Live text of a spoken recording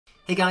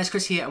Hey guys,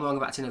 Chris here and welcome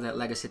back to another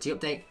LEGO City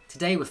update.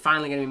 Today we're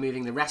finally going to be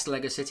moving the rest of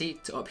LEGO City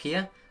to up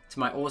here, to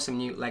my awesome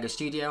new LEGO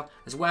studio,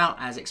 as well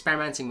as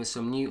experimenting with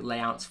some new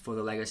layouts for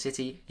the LEGO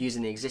City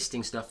using the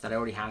existing stuff that I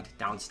already had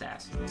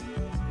downstairs.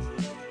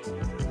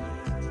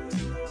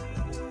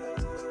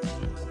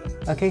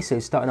 Okay, so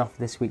starting off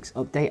this week's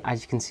update,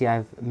 as you can see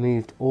I've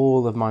moved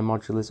all of my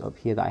modulars up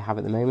here that I have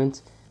at the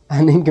moment,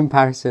 and in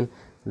comparison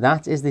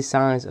that is the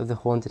size of the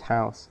haunted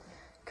house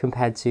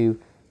compared to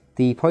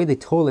probably the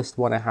tallest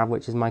one I have,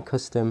 which is my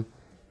custom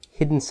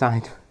hidden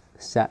side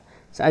set.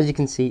 So as you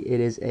can see,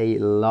 it is a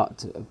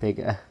lot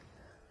bigger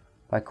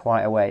by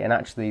quite a way, and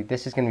actually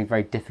this is going to be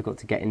very difficult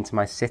to get into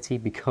my city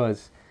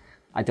because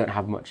I don't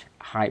have much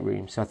height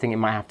room. So I think it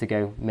might have to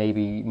go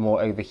maybe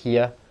more over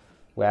here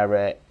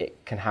where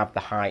it can have the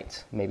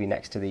height maybe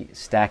next to the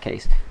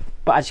staircase.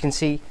 But as you can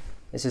see,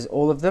 this is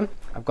all of them.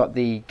 I've got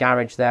the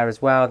garage there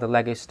as well, the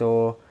Lego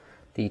store,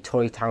 the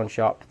Toy Town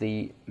shop,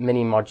 the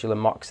mini modular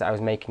mocks that I was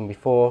making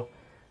before,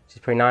 which is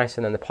pretty nice,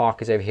 and then the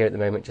park is over here at the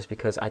moment just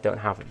because I don't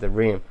have the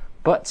room.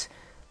 But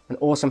an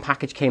awesome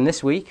package came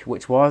this week,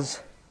 which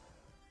was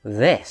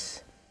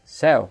this.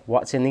 So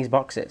what's in these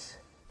boxes?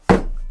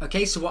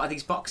 Okay, so what are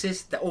these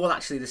boxes? They're all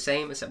actually the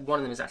same, except one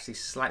of them is actually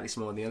slightly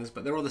smaller than the others,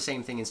 but they're all the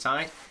same thing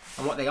inside.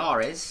 And what they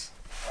are is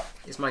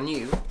my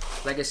new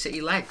LEGO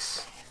City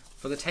legs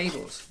for the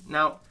tables.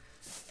 Now,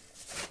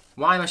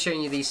 why am I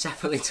showing you these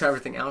separately to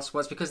everything else? Well,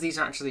 it's because these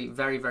are actually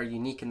very, very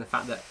unique in the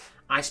fact that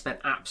I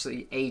spent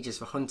absolutely ages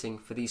for hunting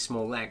for these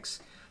small legs.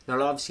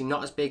 They're obviously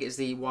not as big as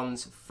the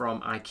ones from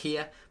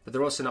IKEA, but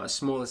they're also not as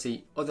small as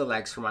the other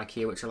legs from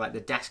IKEA, which are like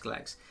the desk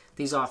legs.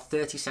 These are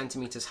 30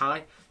 centimeters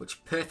high,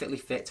 which perfectly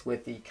fit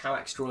with the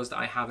Kallax drawers that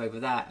I have over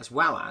there, as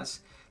well as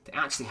they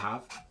actually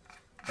have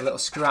a little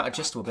screw out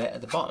adjustable bit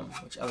at the bottom,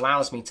 which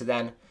allows me to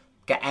then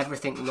get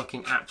everything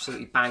looking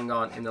absolutely bang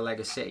on in the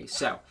LEGO City.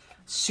 So,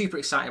 super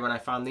excited when I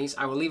found these.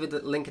 I will leave a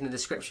link in the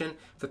description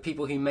for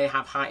people who may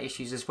have height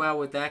issues as well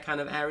with their kind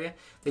of area.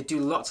 They do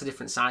lots of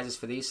different sizes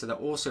for these, so they're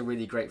also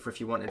really great for if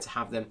you wanted to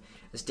have them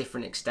as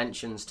different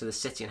extensions to the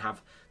city and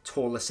have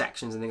taller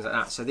sections and things like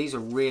that. So these are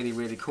really,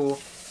 really cool.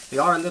 They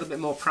are a little bit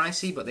more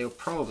pricey, but they were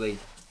probably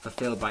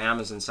fulfilled by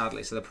Amazon,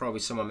 sadly, so they're probably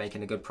someone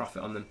making a good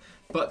profit on them.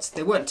 But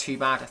they weren't too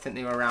bad. I think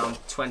they were around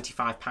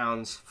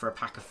 £25 for a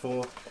pack of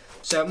 4.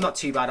 So not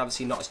too bad,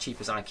 obviously not as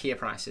cheap as IKEA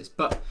prices.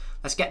 But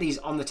let's get these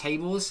on the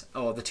tables,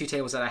 or the 2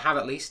 tables that I have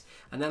at least,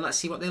 and then let's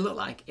see what they look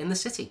like in the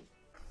city.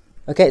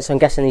 Okay, so I'm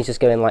guessing these just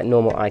go in like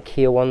normal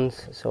IKEA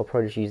ones, so I'll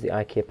probably just use the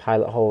IKEA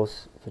pilot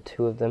holes for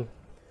 2 of them.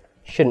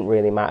 Shouldn't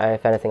really matter.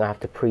 If anything, I have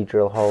to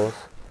pre-drill holes.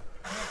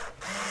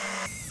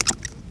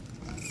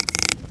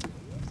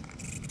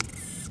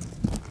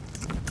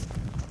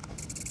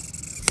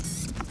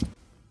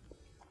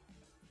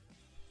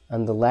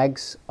 And the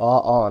legs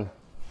are on.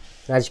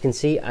 And as you can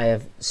see, I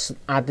have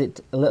added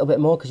a little bit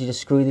more because you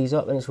just screw these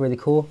up, and it's really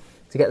cool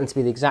to get them to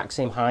be the exact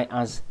same height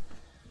as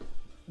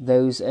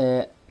those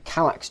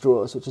Kallax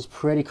drawers, which is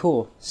pretty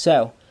cool.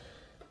 So,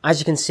 as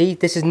you can see,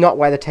 this is not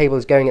where the table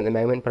is going at the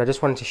moment, but I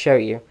just wanted to show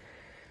you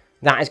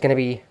that is going to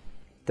be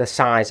the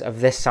size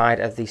of this side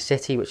of the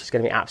city, which is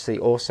going to be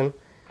absolutely awesome.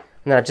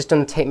 And then I've just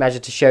done the tape measure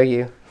to show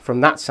you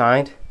from that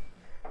side,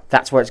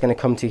 that's where it's going to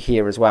come to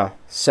here as well.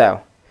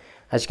 So,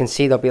 as you can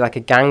see, there'll be like a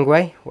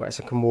gangway where I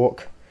can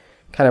walk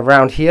kind of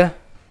around here,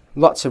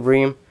 lots of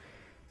room,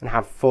 and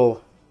have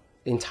full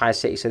entire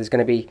city. So there's going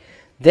to be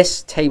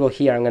this table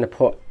here I'm going to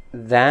put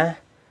there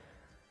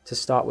to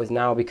start with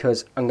now,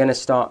 because I'm going to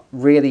start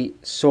really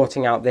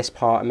sorting out this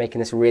part and making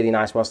this really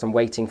nice whilst I'm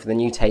waiting for the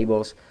new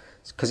tables,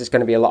 because it's going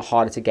to be a lot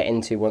harder to get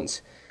into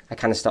once I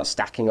kind of start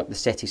stacking up the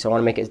city. So I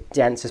want to make it as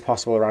dense as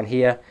possible around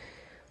here.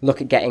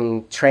 Look at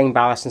getting train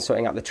ballast and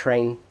sorting out the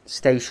train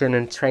station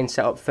and train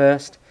setup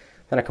first.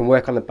 Then I can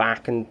work on the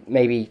back and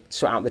maybe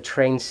sort out the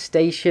train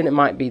station.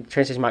 The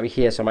train station might be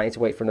here, so I might need to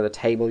wait for another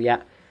table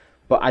yet.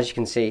 But as you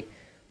can see,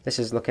 this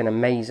is looking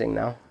amazing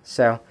now.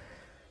 So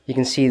you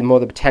can see more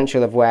the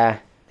potential of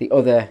where the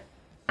other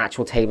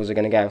actual tables are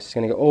going to go. So it's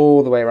going to go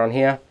all the way around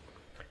here,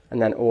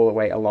 and then all the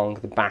way along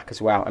the back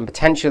as well. And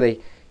potentially,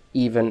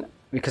 even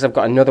because I've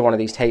got another one of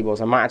these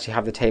tables, I might actually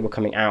have the table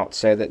coming out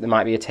so that there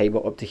might be a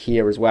table up to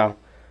here as well.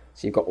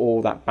 So you've got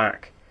all that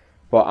back.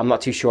 But I'm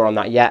not too sure on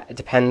that yet. It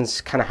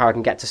depends kind of how I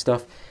can get to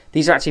stuff.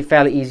 These are actually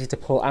fairly easy to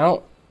pull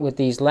out with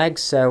these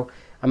legs, so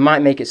I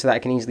might make it so that I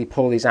can easily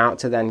pull these out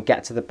to then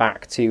get to the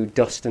back to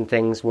dust and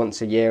things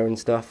once a year and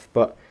stuff.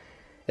 But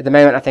at the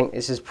moment, I think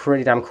this is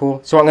pretty damn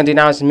cool. So what I'm going to do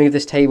now is move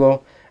this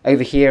table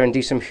over here and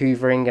do some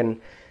hoovering.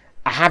 And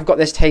I have got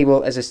this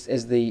table as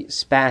the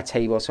spare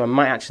table, so I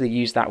might actually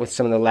use that with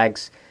some of the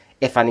legs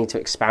if I need to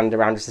expand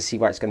around just to see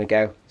where it's going to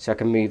go, so I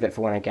can move it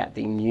for when I get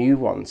the new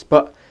ones.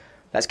 But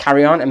let's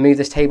carry on and move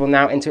this table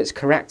now into its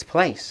correct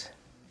place.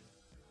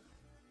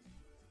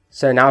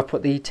 So now I've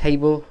put the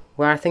table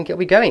where I think it'll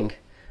be going.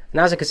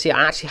 And as I can see,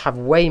 I actually have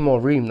way more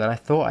room than I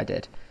thought I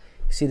did.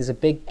 You see there's a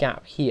big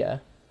gap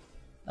here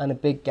and a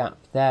big gap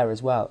there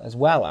as well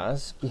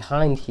as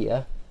behind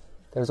here,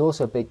 there's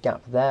also a big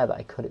gap there that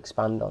I could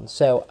expand on.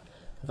 So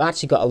I've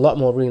actually got a lot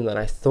more room than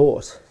I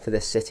thought for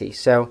this city.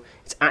 So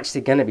it's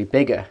actually going to be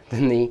bigger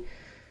than the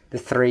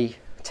 3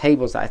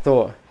 tables that I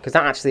thought, because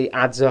that actually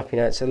adds up. You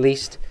know, it's at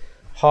least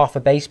half a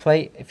base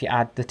plate if you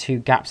add the 2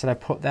 gaps that I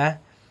put there.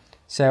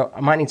 So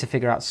I might need to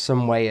figure out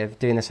some way of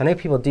doing this. I know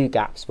people do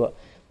gaps, but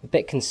I'm a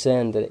bit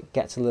concerned that it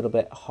gets a little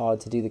bit hard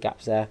to do the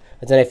gaps there.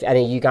 I don't know if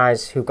any of you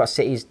guys who've got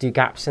cities do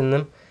gaps in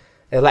them.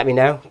 Let me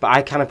know, but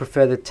I kind of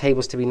prefer the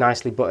tables to be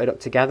nicely butted up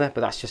together,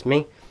 but that's just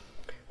me.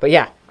 But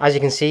yeah, as you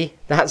can see,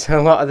 that's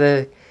a lot of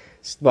the,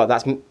 well,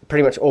 that's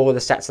pretty much all the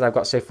sets that I've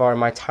got so far in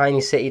my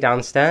tiny city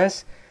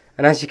downstairs.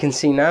 And as you can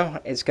see now,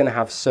 it's going to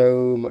have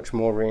so much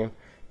more room.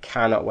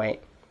 Cannot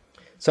wait.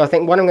 So I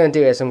think what I'm going to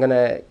do is I'm going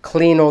to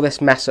clean all this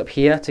mess up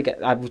here to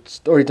get, I've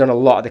already done a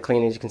lot of the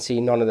cleaning. As you can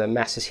see, none of the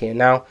mess is here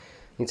now. I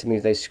need to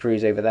move those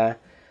screws over there.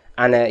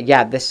 And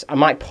yeah, I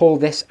might pull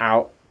this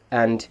out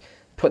and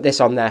put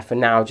this on there for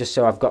now, just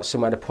so I've got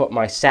somewhere to put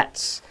my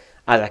sets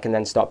as I can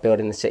then start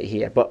building the city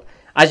here. But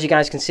as you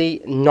guys can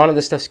see, none of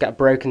the stuff's got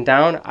broken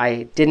down.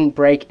 I didn't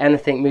break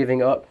anything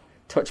moving up,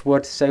 touch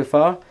wood so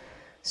far.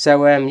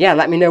 So yeah,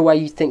 let me know where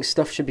you think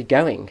stuff should be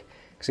going,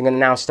 because I'm going to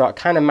now start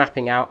kind of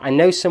mapping out. I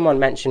know someone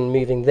mentioned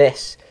moving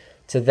this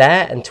to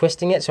there and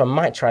twisting it, so I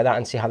might try that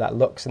and see how that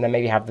looks, and then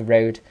maybe have the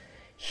road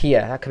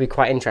here. That could be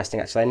quite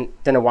interesting, actually. I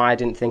don't know why I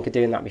didn't think of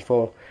doing that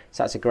before,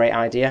 so that's a great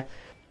idea.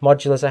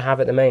 Modulars I have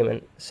at the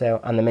moment, so,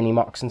 and the mini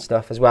mocks and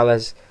stuff, as well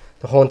as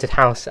the haunted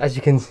house. As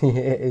you can see,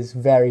 it is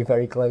very,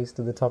 very close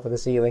to the top of the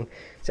ceiling,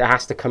 so it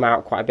has to come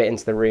out quite a bit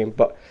into the room,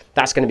 but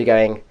that's going to be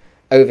going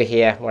over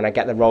here when I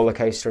get the roller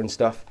coaster and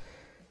stuff.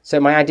 So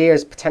my idea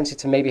is potentially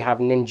to maybe have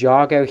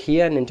Ninjago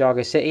here,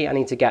 Ninjago City. I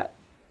need to get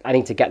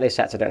those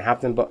sets. I don't have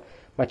them, but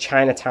my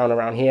Chinatown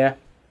around here,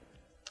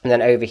 and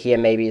then over here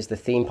maybe is the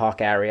theme park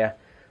area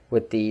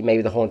with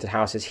maybe the haunted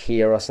houses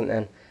here or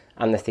something,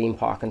 and the theme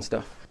park and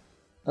stuff.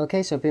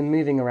 Okay, so I've been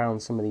moving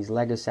around some of these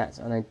Lego sets,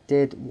 and I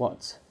did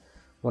what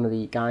one of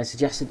the guys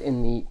suggested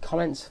in the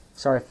comments.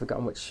 Sorry, I've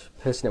forgotten which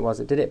person it was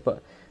that did it,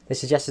 but they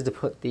suggested to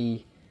put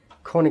the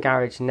corner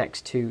garage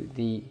next to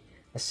the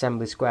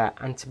assembly square,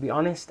 and to be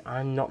honest,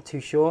 I'm not too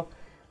sure.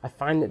 I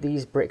find that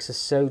these bricks are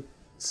so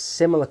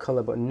similar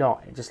color but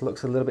not. It just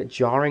looks a little bit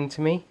jarring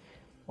to me.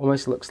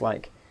 Almost looks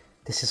like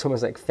this is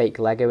almost like fake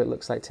Lego, it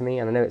looks like to me,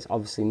 and I know it's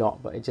obviously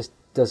not, but it just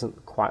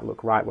doesn't quite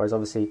look right, whereas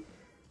obviously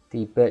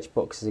the birch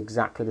box is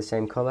exactly the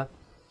same color.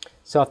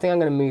 So I think I'm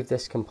going to move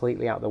this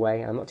completely out of the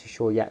way. I'm not too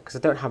sure yet because I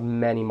don't have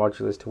many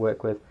modulars to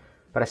work with,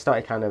 but I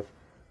started kind of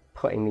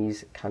putting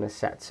these kind of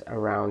sets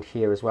around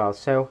here as well.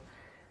 So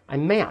I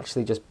may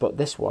actually just put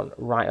this one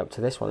right up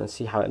to this one and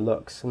see how it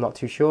looks. I'm not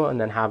too sure, and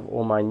then have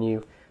all my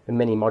the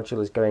mini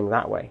modulars going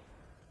that way.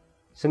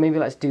 So maybe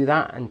let's do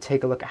that and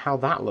take a look at how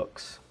that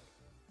looks.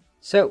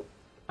 So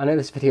I know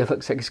this video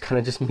looks like it's kind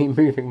of just me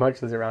moving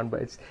modulars around,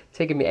 but it's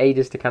taken me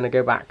ages to kind of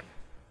go back,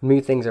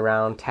 move things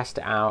around, test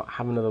it out,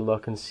 have another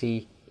look and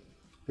see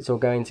if it's all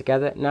going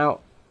together. Now,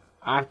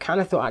 I've kind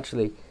of thought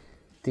actually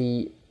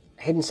the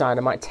hidden side,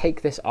 I might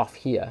take this off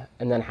here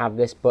and then have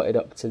this butted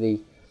up to the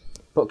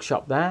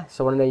bookshop there.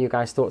 So I want to know your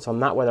guys' thoughts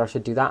on that, whether I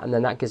should do that, and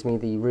then that gives me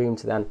the room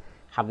to then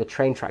have the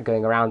train track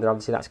going around, and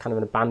obviously that's kind of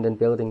an abandoned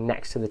building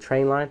next to the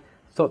train line.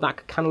 I thought that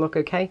could kind of look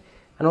okay,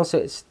 and also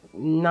it's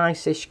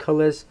nice-ish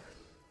colours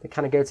that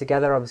kind of go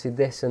together. Obviously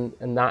this and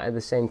that are the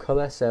same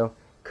colour, so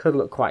could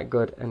look quite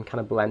good and kind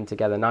of blend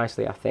together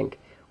nicely, I think.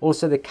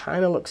 Also, they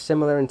kind of look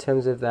similar in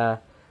terms of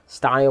their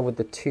style, with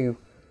the 2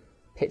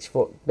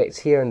 pitchfork bits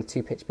here and the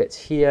 2 pitch bits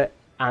here,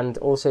 and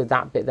also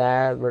that bit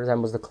there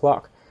resembles the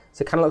clock.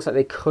 So it kind of looks like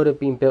they could have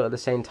been built at the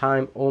same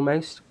time,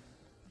 almost.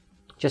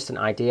 Just an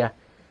idea.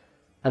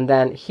 And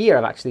then here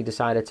I've actually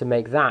decided to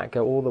make that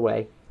go all the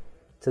way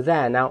to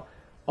there. Now,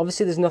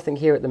 obviously there's nothing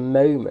here at the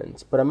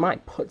moment, but I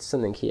might put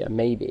something here,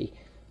 maybe,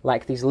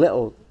 like these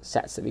little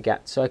sets that we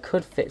get. So I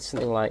could fit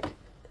something like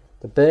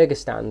the burger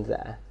stand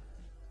there.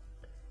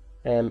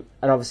 And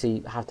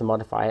obviously have to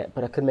modify it,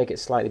 but I could make it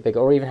slightly bigger,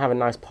 or even have a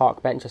nice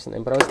park bench or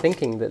something. But I was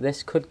thinking that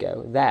this could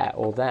go there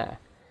or there.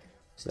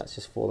 So that's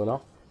just fallen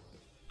off.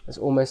 It's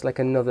almost like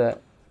another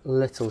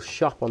little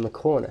shop on the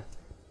corner.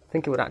 I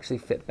think it would actually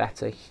fit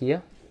better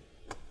here.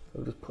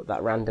 I'll just put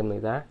that randomly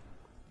there.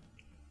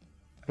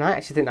 And I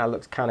actually think that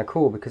looks kind of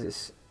cool, because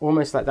it's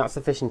almost like that's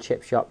the fish and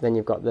chip shop. Then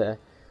you've got the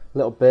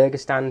little burger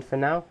stand for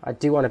now. I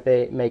do want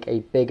to make a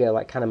bigger,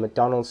 like kind of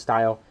McDonald's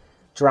style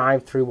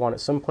drive-through one at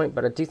some point,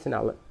 but I do think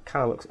that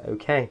kind of looks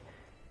okay.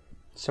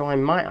 So I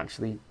might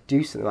actually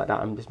do something like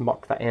that and just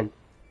mock that in.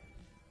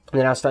 And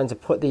then I was starting to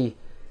put the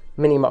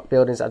mini mock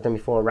buildings that I've done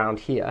before around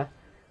here,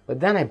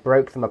 but then I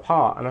broke them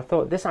apart, and I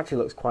thought this actually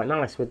looks quite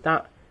nice with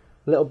that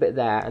little bit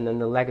there, and then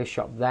the Lego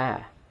shop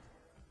there,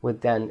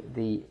 with then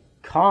the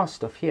car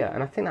stuff here.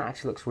 And I think that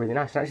actually looks really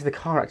nice. And actually the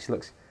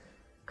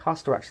car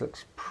store actually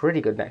looks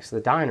pretty good next to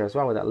the diner as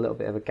well, with that little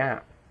bit of a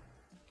gap.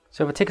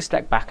 So if I take a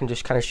step back and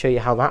just kind of show you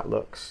how that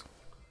looks,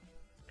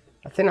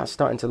 I think that's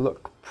starting to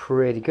look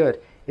pretty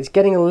good. It's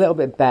getting a little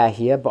bit bare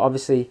here, but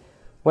obviously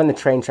when the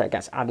train track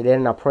gets added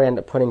in, I'll probably end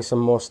up putting some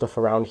more stuff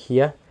around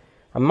here.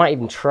 I might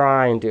even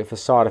try and do a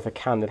facade if I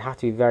can. They'd have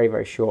to be very,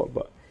 very short,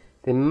 but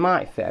they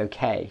might fit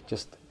okay,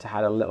 just to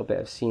add a little bit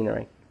of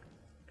scenery.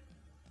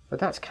 But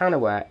that's kind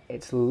of where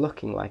it's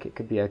looking like it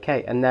could be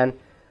okay. And then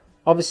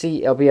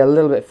obviously it'll be a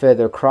little bit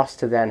further across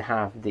to then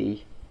have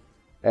the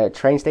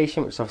train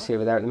station, which is obviously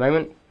over there at the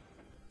moment.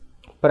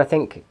 But I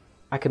think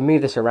I could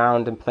move this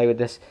around and play with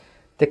this.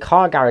 The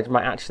car garage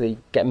might actually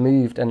get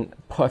moved and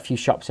put a few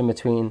shops in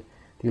between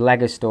the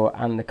Lego store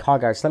and the car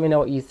garage. So let me know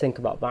what you think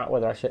about that,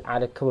 whether I should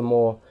add a couple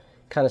more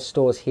kind of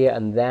stores here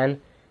and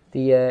then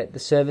the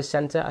service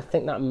center. I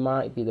think that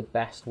might be the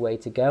best way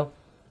to go.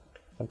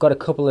 I've got a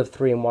couple of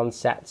 3-in-1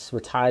 sets,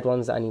 retired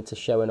ones, that I need to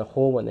show in a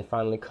haul when they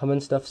finally come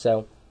and stuff,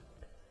 so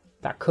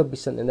that could be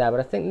something there. But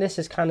I think this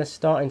is kind of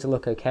starting to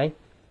look okay,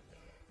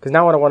 because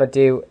now what I want to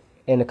do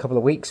in a couple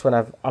of weeks, when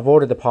I've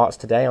ordered the parts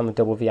today on the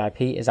double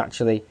VIP, is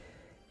actually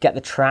get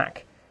the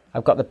track.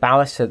 I've got the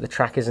ballast so that the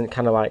track isn't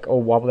kind of like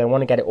all wobbly. I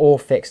want to get it all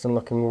fixed and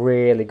looking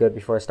really good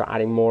before I start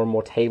adding more and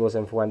more tables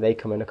in for when they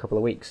come in a couple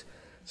of weeks.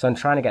 So I'm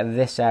trying to get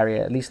this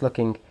area at least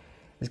looking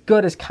as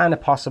good as kind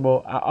of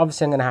possible.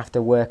 Obviously I'm going to have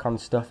to work on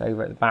stuff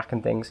over at the back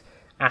and things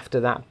after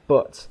that,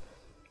 but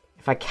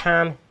if I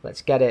can,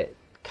 let's get it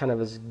kind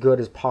of as good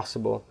as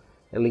possible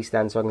at least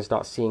then, so I can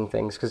start seeing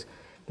things. Because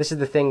this is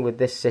the thing with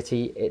this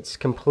city, it's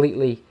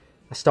completely,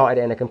 I started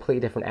it in a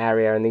completely different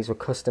area and these were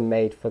custom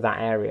made for that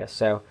area,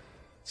 so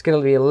it's going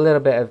to be a little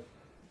bit of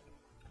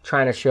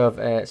trying to shove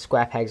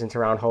square pegs into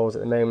round holes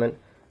at the moment,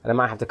 and I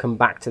might have to come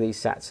back to these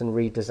sets and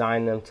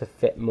redesign them to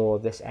fit more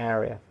of this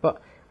area. But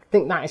I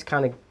think that is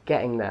kind of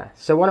getting there.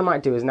 So what I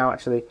might do is now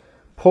actually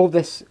pull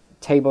this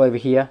table over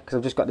here, because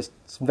I've just got this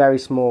very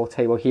small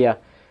table here,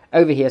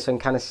 over here, so I can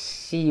kind of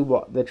see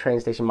what the train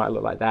station might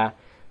look like there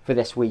for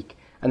this week.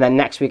 And then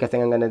next week I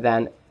think I'm going to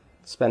then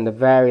spend a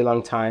very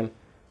long time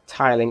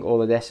tiling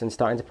all of this and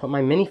starting to put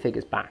my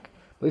minifigures back.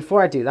 But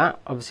before I do that,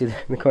 obviously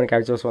the corner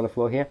garage is also on the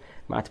floor here.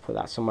 Might have to put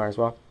that somewhere as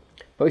well.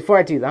 But before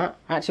I do that,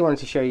 I actually wanted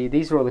to show you,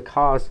 these are all the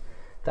cars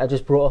that I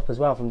just brought up as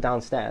well from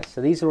downstairs. So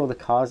these are all the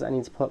cars that I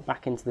need to put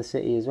back into the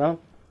city as well.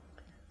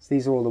 So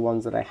these are all the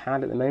ones that I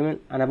had at the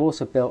moment. And I've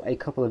also built a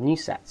couple of new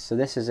sets. So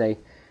this is a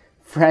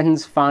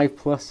Friends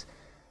 5+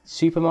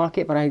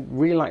 supermarket, but I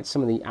really liked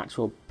some of the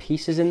actual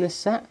pieces in this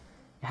set.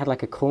 It had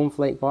like a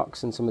cornflake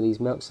box and some of these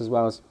milks as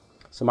well as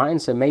some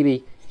items. So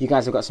maybe you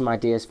guys have got some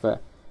ideas for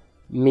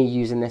me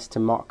using this to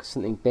mock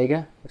something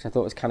bigger, which I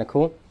thought was kind of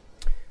cool.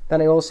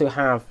 Then I also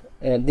have,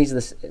 these are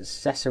the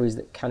accessories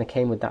that kind of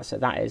came with that set,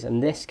 that is,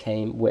 and this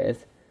came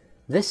with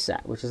this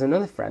set, which is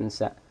another Friends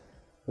set,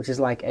 which is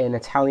like an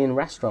Italian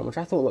restaurant, which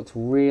I thought looked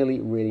really,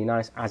 really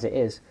nice as it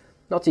is.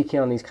 Not too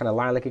keen on these kind of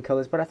lilac-y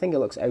colours, but I think it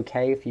looks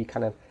okay if you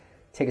kind of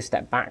take a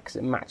step back, because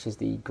it matches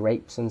the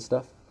grapes and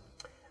stuff.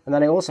 And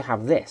then I also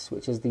have this,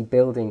 which is the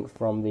building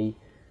from the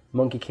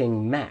Monkey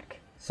King mech.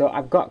 So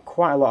I've got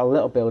quite a lot of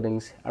little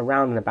buildings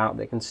around and about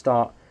that can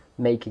start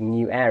making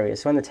new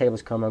areas. So when the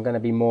tables come, I'm going to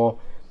be more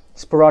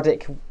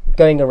sporadic,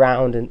 going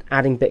around and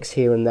adding bits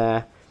here and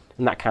there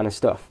and that kind of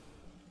stuff.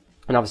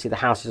 And obviously the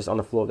house is just on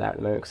the floor there at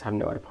the moment because I have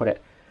nowhere to put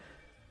it.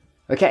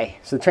 Okay,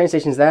 so the train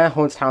station's there,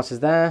 Haunted House is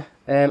there.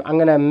 I'm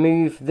going to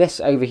move this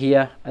over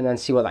here and then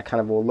see what that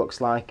kind of all looks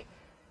like.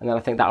 And then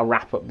I think that'll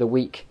wrap up the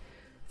week.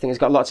 I think it's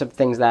got lots of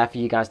things there for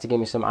you guys to give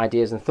me some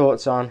ideas and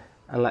thoughts on.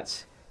 And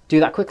let's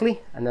do that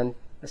quickly and then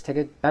let's take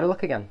a better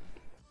look again.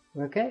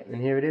 Okay,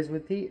 and here it is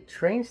with the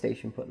train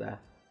station put there.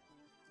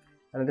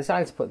 And I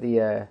decided to put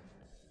the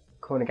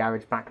corner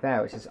garage back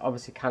there, which is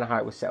obviously kind of how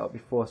it was set up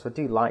before. So I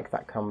do like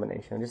that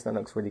combination. I just think it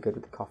looks really good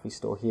with the coffee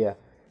store here.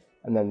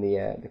 And then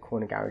the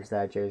corner garage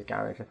there, Joe's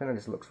garage. I think it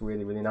just looks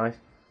really, really nice.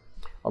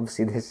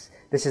 Obviously this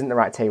isn't the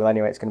right table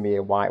anyway. It's going to be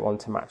a white one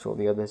to match all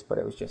the others, but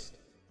it was just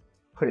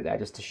put it there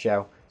just to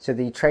show. So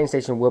the train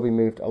station will be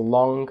moved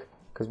along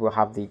because we'll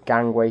have the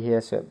gangway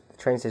here. So the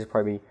train station will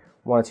probably be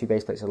 1 or 2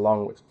 base plates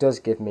along, which does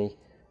give me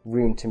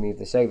room to move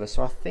this over.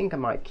 So I think I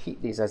might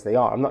keep these as they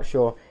are. I'm not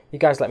sure. You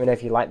guys let me know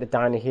if you like the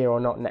diner here or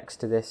not next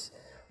to this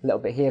little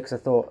bit here, because I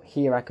thought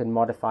here I could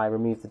modify,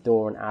 remove the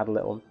door and add a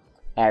little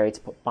area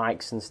to put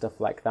bikes and stuff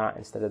like that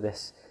instead of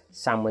this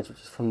sandwich,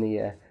 which is from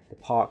the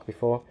park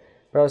before.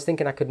 But I was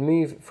thinking I could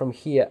move from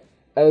here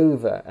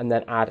over and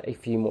then add a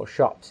few more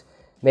shops.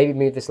 Maybe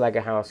move this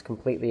Lego house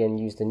completely and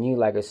use the new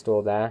Lego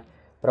store there.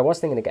 But I was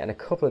thinking of getting a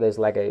couple of those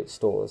Lego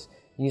stores,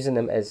 using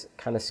them as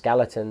kind of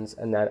skeletons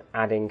and then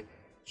adding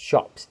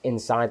shops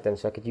inside them,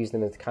 so I could use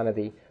them as kind of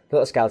the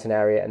little skeleton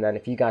area. And then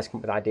if you guys come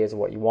up with ideas of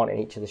what you want in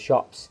each of the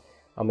shops,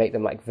 I'll make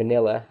them like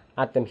vanilla,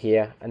 add them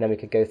here, and then we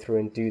could go through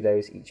and do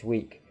those each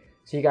week.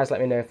 So you guys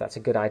let me know if that's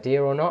a good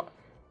idea or not.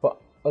 But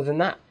other than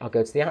that, I'll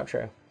go to the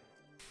outro.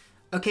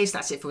 Okay, so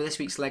that's it for this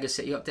week's LEGO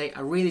City update.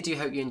 I really do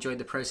hope you enjoyed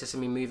the process of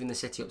me moving the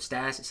city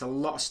upstairs. It's a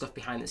lot of stuff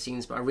behind the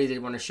scenes, but I really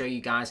did want to show you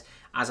guys,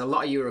 as a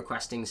lot of you were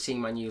requesting, seeing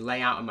my new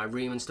layout and my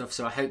room and stuff.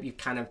 So I hope you've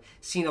kind of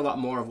seen a lot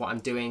more of what I'm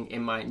doing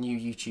in my new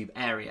YouTube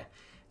area.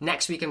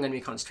 Next week, I'm going to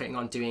be concentrating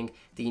on doing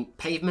the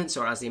pavements,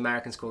 or as the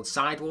Americans called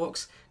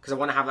sidewalks, because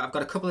I've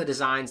got a couple of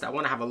designs that I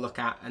want to have a look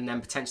at and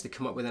then potentially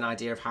come up with an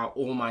idea of how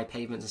all my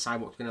pavements and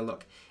sidewalks are going to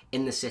look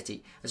in the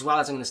city, as well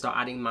as I'm going to start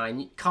adding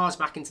my cars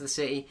back into the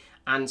city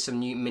and some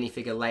new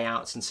minifigure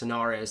layouts and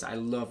scenarios that I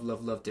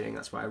love doing.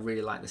 That's why I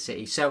really like the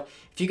city. So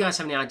if you guys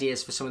have any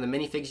ideas for some of the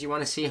minifigures you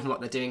want to see and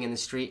what they're doing in the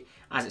street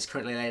as it's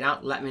currently laid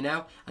out, let me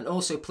know. And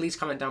also please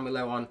comment down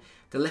below on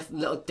the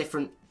little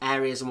different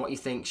areas and what you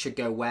think should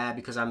go where,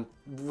 because I'm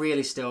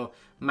really still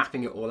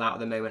mapping it all out at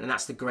the moment. And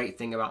that's the great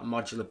thing about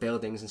modular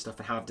buildings and stuff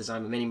and how I've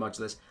designed my mini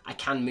modulars. I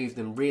can move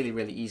them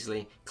really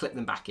easily, clip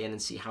them back in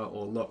and see how it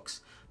all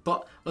looks.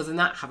 But other than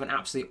that, have an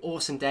absolutely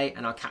awesome day,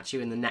 and I'll catch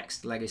you in the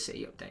next LEGO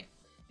City update.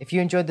 If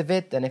you enjoyed the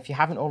vid, then if you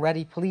haven't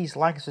already, please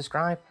like and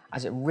subscribe,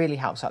 as it really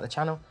helps out the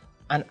channel.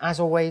 And as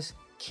always,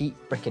 keep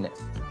bricking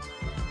it.